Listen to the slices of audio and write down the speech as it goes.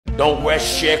Don't wear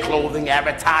sheer clothing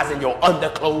advertising your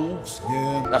underclothes.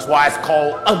 Yeah. That's why it's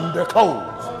called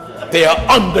underclothes. They are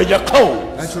under your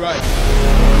clothes. That's right.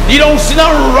 You don't see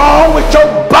nothing wrong with your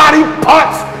body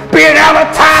parts being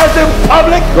advertised in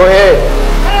public. Go ahead.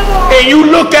 And you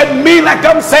look at me like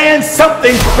I'm saying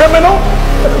something criminal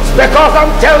because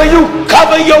I'm telling you,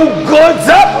 cover your goods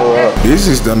up. This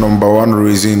is the #1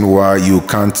 reason why you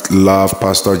can't love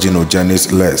Pastor Gino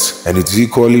Jennings less. And it's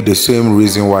equally the same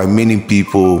reason why many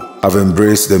people have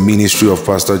embraced the ministry of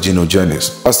Pastor Gino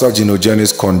Jennings. Pastor Gino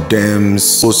Jennings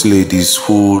condemns those ladies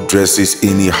who dresses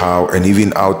anyhow and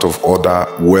even out of order,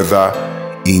 whether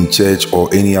in church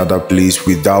or any other place,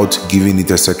 without giving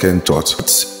it a second thought. What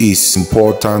is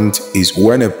important is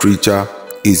when a preacher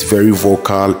is very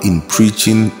vocal in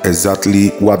preaching exactly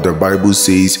what the Bible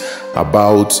says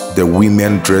about the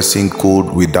women dressing code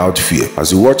without fear.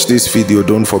 As you watch this video,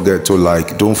 don't forget to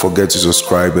like, don't forget to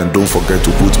subscribe, and don't forget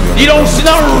to put me on. You don't see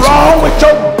nothing wrong with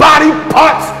your body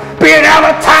parts being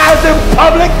advertised in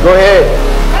public. Go ahead.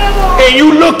 And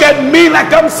you look at me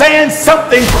like I'm saying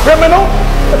something criminal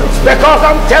because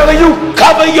I'm telling you,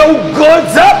 cover your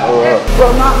goods up.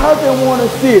 But my husband want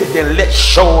to see it. Then let's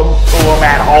show them to them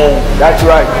at home. That's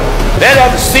right. Let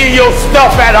them see your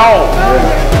stuff at home.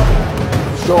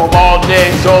 Show them all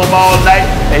day, show them all night,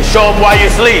 and show them while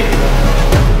you're sleeping.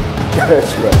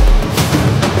 That's right.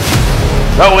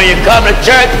 So when you come to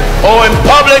church or in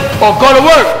public or go to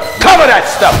work, cover that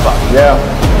stuff up. Yeah.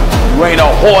 You ain't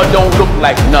a whore, don't look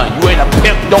like none. You ain't a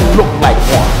pimp, don't look like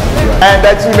one. And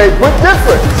that you may put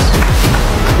difference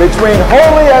between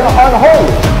holy and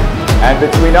unholy, and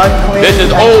between unclean. This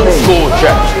is and old clean. school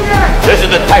church. This is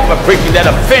the type of preaching that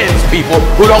offends people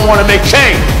who don't want to make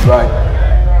change. Right.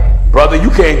 Brother, you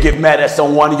can't get mad at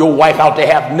someone, your wife out there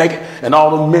half naked, and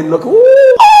all the men look, ooh, look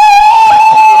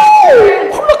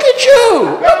at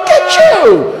you, look at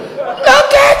you,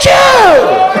 look at you.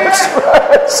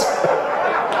 That's right.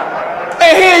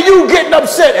 And here you getting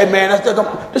upset. Hey man,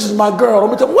 this is my girl.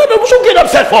 Let me tell you, what you getting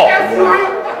upset for?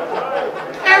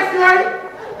 That's right.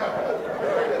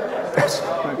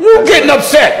 You getting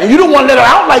upset, and you don't want to let her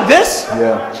out like this.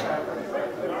 Yeah.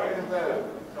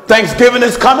 Thanksgiving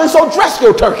is coming, so dress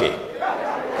your turkey.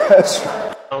 That's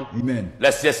right. Amen.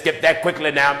 Let's just skip that quickly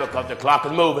now because the clock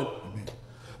is moving.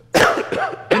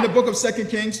 In the book of 2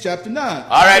 Kings, chapter 9.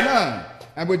 All right. 9.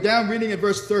 And we're down reading at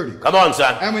verse 30. Come on,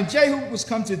 son. And when Jehu was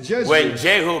come to Jezreel, When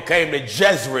Jehu came to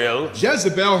Jezreel,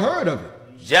 Jezebel heard of it.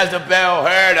 Jezebel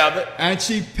heard of it. And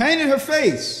she painted her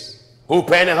face. Who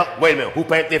painted her? Wait a minute. Who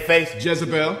painted their face?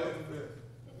 Jezebel.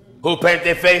 Who painted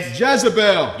their face?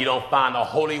 Jezebel. You don't find a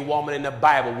holy woman in the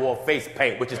Bible wore face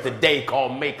paint, which is today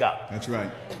called makeup. That's right.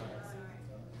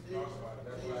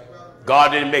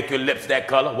 God didn't make your lips that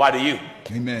color. Why do you?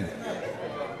 Amen.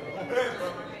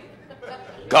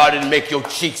 God didn't make your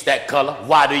cheeks that color.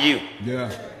 Why do you?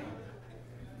 Yeah.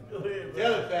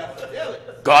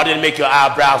 God didn't make your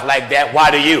eyebrows like that.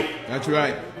 Why do you? That's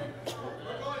right.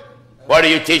 What are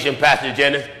you teaching, Pastor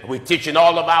Jennings? We're teaching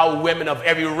all of our women of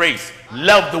every race.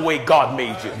 Love the way God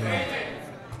made you.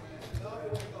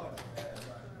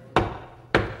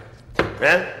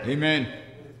 Huh? Amen.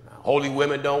 Holy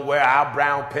women don't wear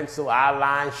eyebrow pencil,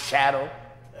 eyeline, shadow.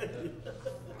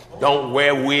 Don't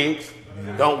wear wigs.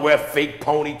 Don't wear fake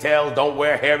ponytails. Don't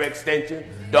wear hair extensions.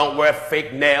 Don't wear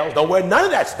fake nails. Don't wear none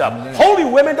of that stuff. Holy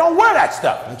women don't wear that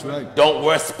stuff. That's right. Don't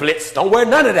wear splits. Don't wear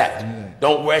none of that.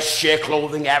 Don't wear sheer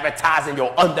clothing advertising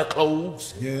your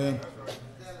underclothes. Yeah.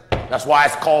 That's why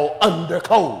it's called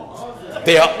underclothes.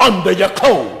 They are under your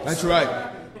clothes. That's right.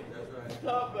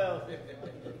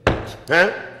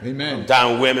 Huh? Amen.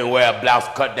 Sometimes women wear a blouse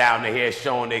cut down the hair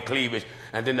showing their cleavage,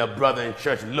 and then the brother in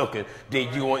church looking,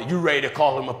 then you ready to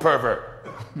call him a pervert.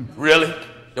 Really?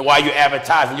 Then why you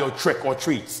advertising your trick or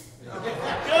treats?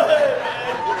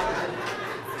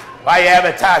 Why you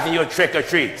advertising your trick or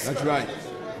treats? That's right.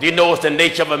 Do you know it's the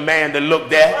nature of a man to look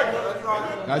there?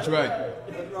 That's right.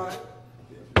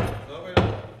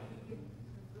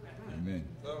 Amen.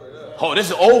 Oh, this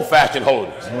is old-fashioned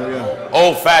holiness. Oh, yeah.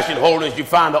 Old-fashioned holiness, you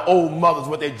find the old mothers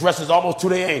with their dresses almost to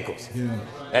their ankles. Yeah.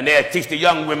 And they'll teach the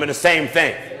young women the same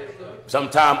thing.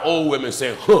 Sometimes old women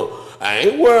say, I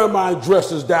ain't wearing my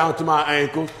dresses down to my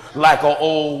ankles like an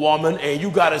old woman, and you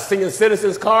got a senior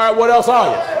citizens card. What else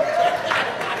are you?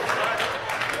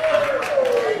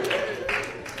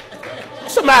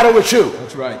 What's the matter with you?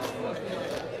 That's right.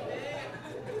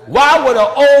 Why would an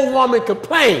old woman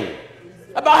complain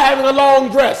about having a long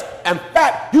dress? In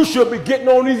fact, you should be getting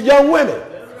on these young women.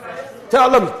 Tell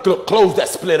them to close that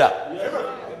split up.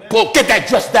 Go get that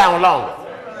dress down longer.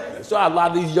 So a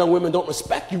lot of these young women don't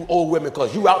respect you old women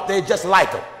because you out there just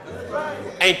like them.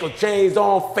 Ankle chains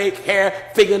on, fake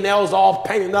hair, fingernails all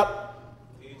painted up.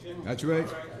 That's right.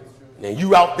 And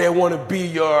you out there want to be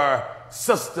your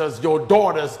sister's, your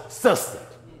daughter's sister.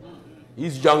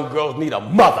 These young girls need a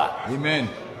mother. Amen.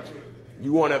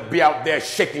 You want to be out there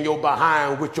shaking your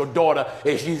behind with your daughter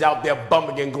and she's out there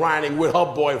bumping and grinding with her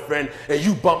boyfriend and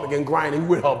you bumping and grinding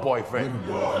with her boyfriend.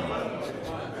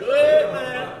 Good,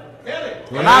 man.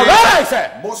 Am I right,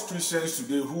 sir? Most Christians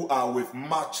today who are with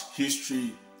much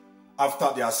history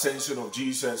after the ascension of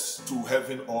Jesus to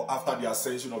heaven or after the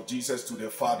ascension of Jesus to the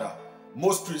Father,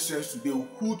 most Christians today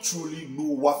who truly know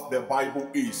what the Bible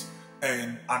is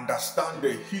and understand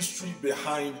the history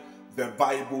behind the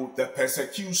Bible, the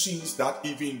persecutions that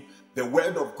even the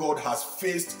Word of God has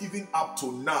faced even up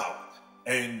to now,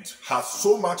 and has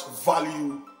so much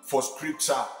value for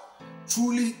Scripture,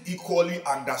 truly equally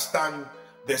understand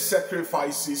the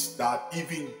sacrifices that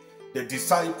even the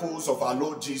disciples of our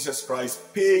Lord Jesus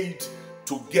Christ paid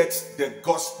to get the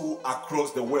gospel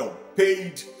across the world,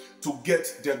 paid to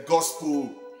get the gospel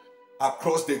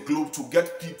across the globe, to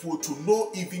get people to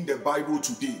know even the Bible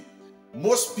today.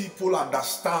 Most people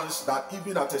understand that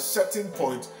even at a certain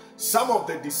point, some of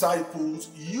the disciples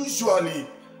usually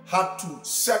had to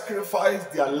sacrifice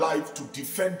their life to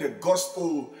defend the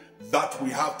gospel that we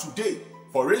have today.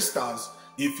 For instance,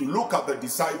 if you look at the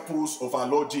disciples of our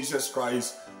Lord Jesus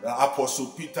Christ, Apostle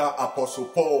Peter, Apostle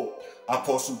Paul,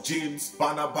 Apostle James,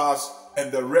 Barnabas,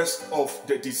 and the rest of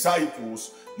the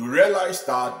disciples, you realize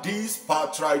that these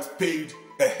patriarchs paid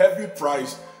a heavy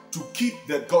price to keep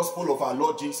the gospel of our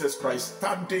Lord Jesus Christ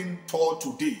standing tall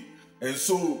today. And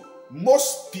so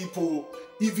most people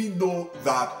even know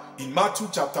that in Matthew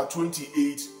chapter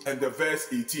 28 and the verse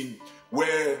 18,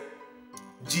 where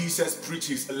Jesus preached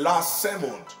his last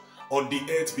sermon on the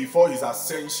earth before his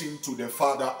ascension to the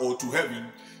Father or to heaven,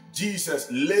 Jesus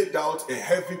laid out a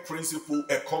heavy principle,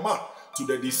 a command to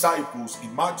the disciples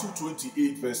in Matthew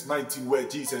 28 verse 19, where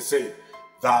Jesus said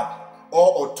that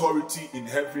all authority in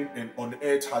heaven and on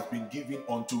earth has been given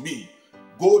unto me.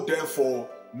 Go therefore,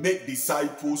 make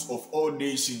disciples of all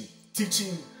nations,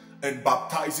 teaching and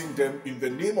baptizing them in the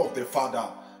name of the Father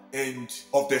and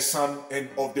of the Son and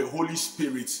of the Holy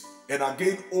Spirit. And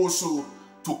again also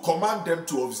to command them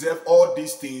to observe all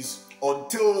these things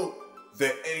until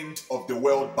the end of the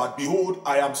world. But behold,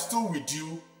 I am still with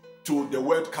you till the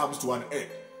world comes to an end.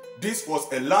 This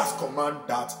was a last command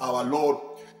that our Lord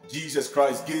Jesus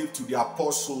Christ gave to the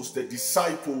apostles, the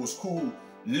disciples who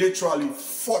literally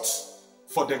fought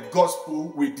for the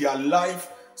gospel with their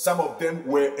life. Some of them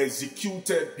were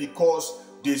executed because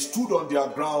they stood on their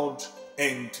ground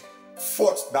and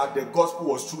fought that the gospel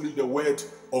was truly the word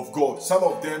of God. Some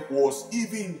of them was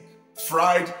even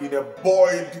fried in a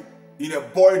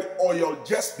boiled oil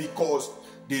just because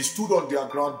they stood on their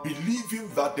ground believing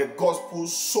that the gospel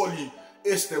solely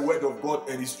is the word of God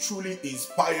and is truly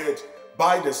inspired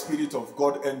by the Spirit of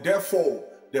God, and therefore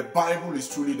the Bible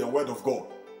is truly the word of God.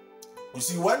 You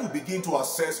see, when you begin to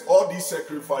assess all these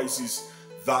sacrifices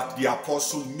that the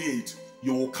apostle made,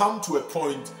 you will come to a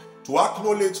point to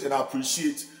acknowledge and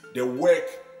appreciate the work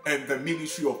and the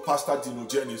ministry of Pastor Gino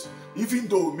Jennings, even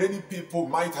though many people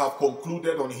might have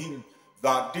concluded on him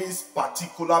that this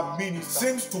particular minister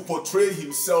seems to portray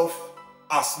himself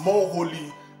as more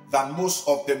holy than most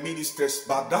of the ministers,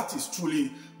 but that is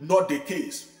truly not the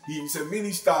case. He is a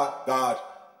minister that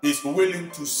is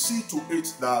willing to see to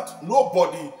it that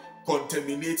nobody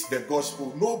contaminates the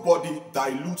gospel, nobody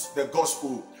dilutes the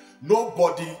gospel,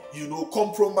 nobody,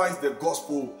 compromise the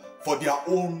gospel for their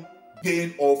own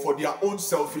gain or for their own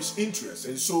selfish interests.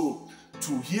 And so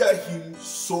to hear him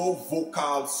so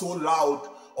vocal, so loud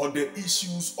on the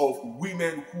issues of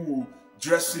women who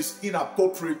dresses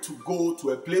inappropriate to go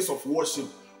to a place of worship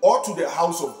or to the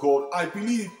house of God, I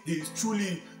believe he is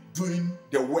truly doing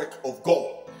the work of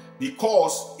God.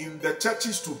 Because in the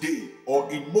churches today, or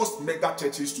in most mega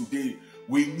churches today,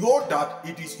 we know that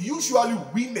it is usually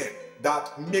women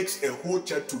that makes a whole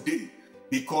church today.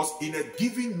 Because in a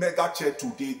given mega church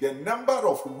today, the number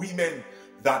of women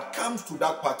that comes to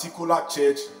that particular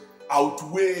church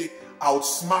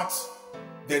outsmarts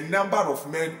the number of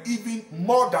men even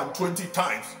more than 20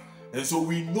 times. And so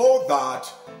we know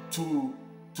that to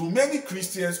many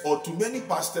Christians or to many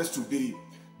pastors today,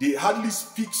 they hardly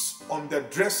speaks on the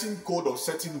dressing code of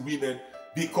certain women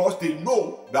because they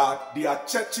know that their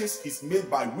churches is made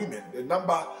by women, the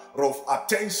number of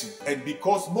attention, and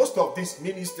because most of these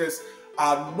ministers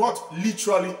are not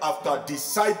literally after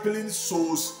discipling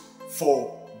souls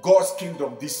for God's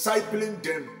kingdom, discipling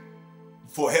them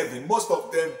for heaven. Most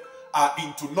of them are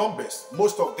into numbers.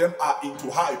 Most of them are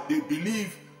into hype. They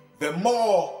believe the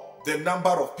more the number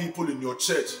of people in your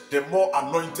church, the more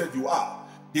anointed you are.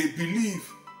 They believe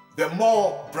the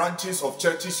more branches of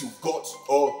churches you've got,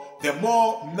 or the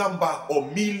more number or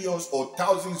millions or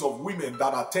thousands of women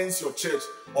that attends your church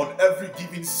on every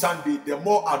given Sunday, the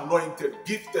more anointed,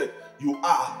 gifted you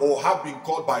are or have been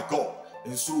called by God.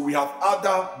 And so we have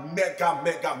other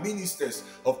mega ministers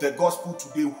of the gospel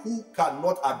today who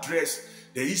cannot address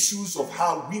the issues of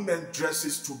how women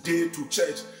dresses today to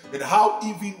church, and how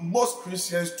even most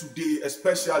Christians today,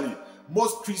 especially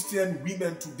most Christian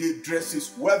women today,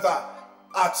 dresses, whether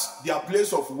at their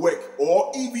place of work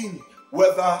or even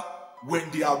whether when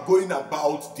they are going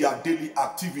about their daily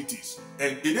activities.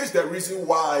 And it is the reason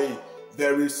why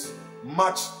there is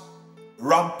much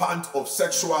rampant of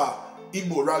sexual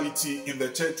immorality in the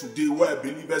church today, where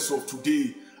believers of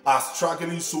today are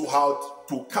struggling so hard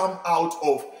to come out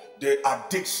of the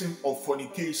addiction of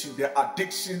fornication, the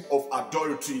addiction of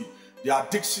adultery, the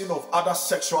addiction of other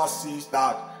sexual sins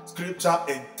that Scripture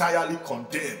entirely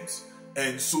condemns.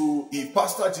 And so if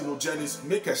Pastor Gino Jennings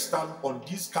make a stand on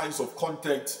these kinds of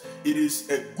content, it is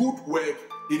a good work,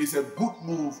 it is a good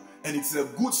move, and it's a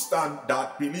good stand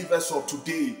that believers of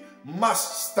today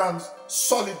must stand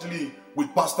solidly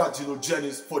with Pastor Gino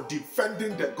Jennings for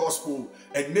defending the gospel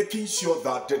and making sure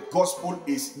that the gospel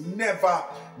is never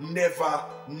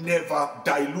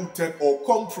diluted or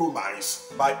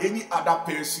compromised by any other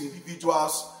person,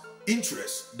 individual's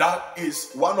interest. That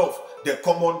is one of the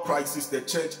common crises the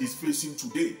church is facing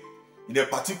today. In a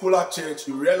particular church,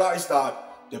 you realize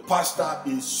that the pastor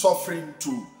is suffering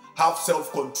to have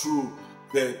self-control.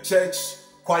 The church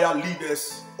choir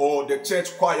leaders or the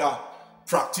church choir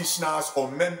practitioners or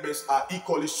members are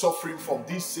equally suffering from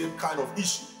this same kind of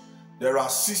issue. There are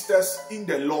sisters in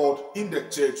the Lord in the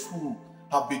church who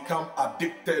have become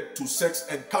addicted to sex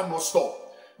and cannot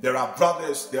stop. There are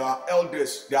brothers, there are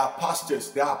elders, there are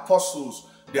pastors, there are apostles,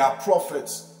 there are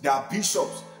prophets, there are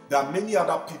bishops, there are many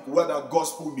other people, whether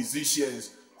gospel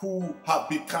musicians, who have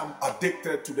become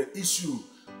addicted to the issue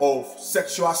of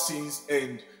sexual sins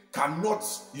and cannot,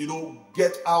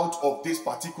 get out of this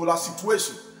particular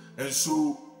situation. And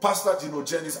so Pastor Gino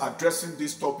Jennings addressing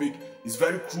this topic is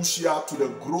very crucial to the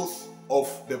growth of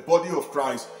the body of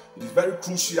Christ. It is very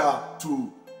crucial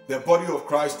to the body of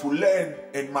Christ to learn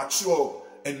and mature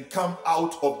and come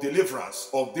out of deliverance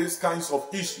of these kinds of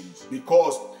issues,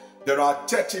 because there are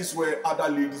churches where other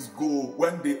ladies go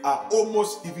when they are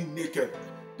almost even naked.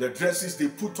 The dresses they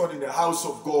put on in the house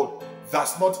of God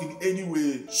does not in any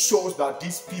way shows that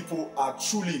these people are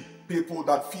truly people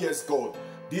that fears God.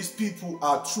 These people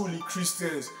are truly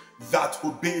Christians that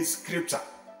obey Scripture.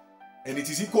 And it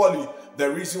is equally the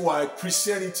reason why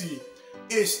Christianity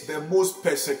is the most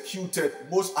persecuted,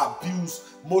 most abused,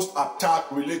 most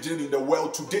attacked religion in the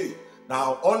world today.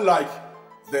 Now, unlike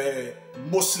the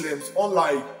Muslims,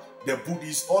 unlike the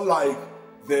Buddhists, unlike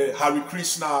the Hare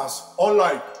Krishnas,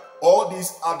 unlike all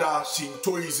these other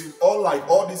Shintoism, unlike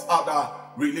all these other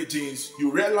religions,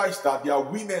 you realize that their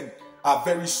women are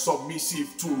very submissive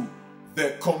to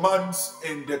the commands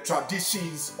and the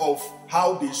traditions of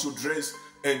how they should dress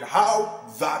and how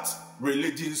that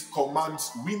religion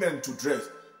commands women to dress.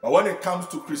 But when it comes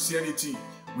to Christianity,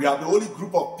 we are the only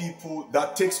group of people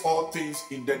that takes all things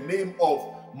in the name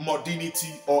of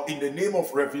modernity, or in the name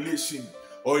of revelation,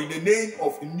 or in the name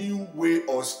of a new way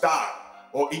or style,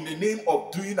 or in the name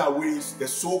of doing away the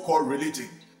so-called religion.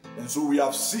 And so we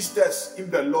have sisters in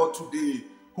the Lord today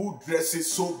who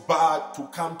dresses so bad to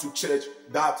come to church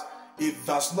that it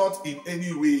does not in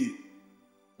any way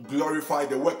glorify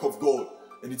the work of God.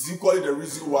 And it's equally the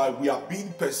reason why we are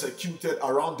being persecuted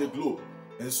around the globe.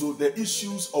 And so the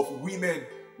issues of women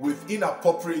with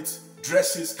inappropriate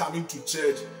dresses coming to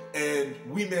church and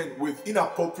women with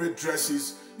inappropriate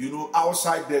dresses,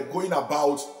 outside there going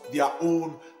about their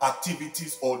own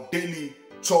activities or daily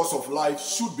chores of life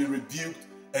should be rebuked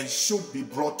and should be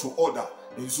brought to order.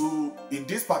 And so in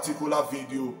this particular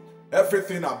video,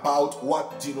 everything about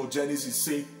what Gino Jennings is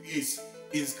saying is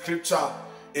in Scripture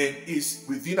and is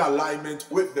within alignment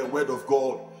with the Word of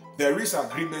God. There is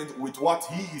agreement with what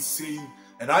he is saying,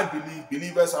 and I believe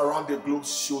believers around the globe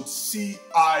should see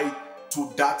eye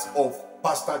to that of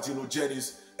Pastor Gino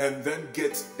Jennings and then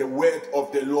get the word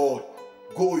of the Lord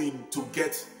going to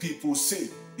get people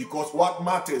saved. Because what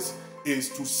matters is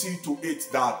to see to it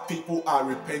that people are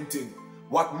repenting.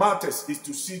 What matters is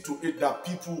to see to it that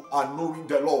people are knowing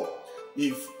the Lord.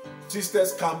 If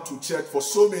sisters come to church for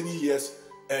so many years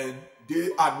and they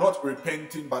are not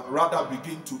repenting, but rather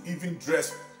begin to even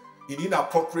dress in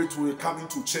inappropriate way coming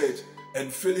to church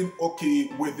and feeling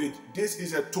okay with it, this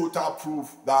is a total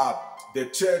proof that the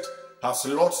church has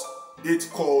lost its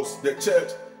cause. The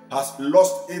church has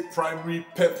lost a primary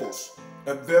purpose,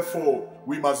 and therefore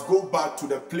we must go back to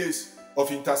the place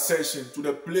of intercession, to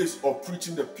the place of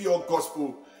preaching the pure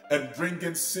gospel and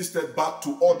bringing sisters back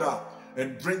to order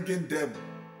and bringing them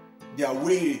their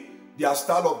way, their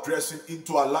style of dressing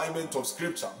into alignment of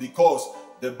scripture, because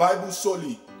the Bible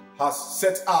solely has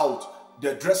set out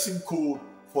the dressing code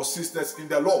for sisters in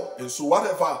the Lord. And so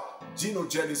whatever Gino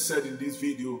Jennings said in this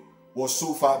video was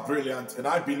so far brilliant, and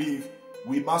I believe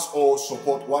we must all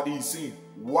support what he's saying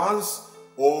once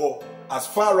or as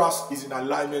far as is in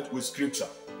alignment with scripture.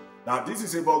 Now, this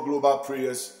is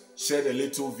Abelglobalprayers shared a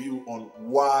little view on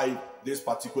why this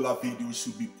particular video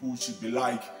should be pushed, should be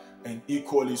liked, and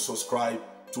equally subscribe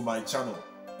to my channel.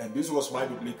 And this was my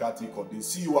biblical take on this.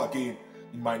 See you again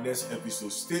in my next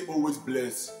episode. Stay always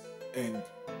blessed and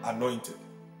anointed.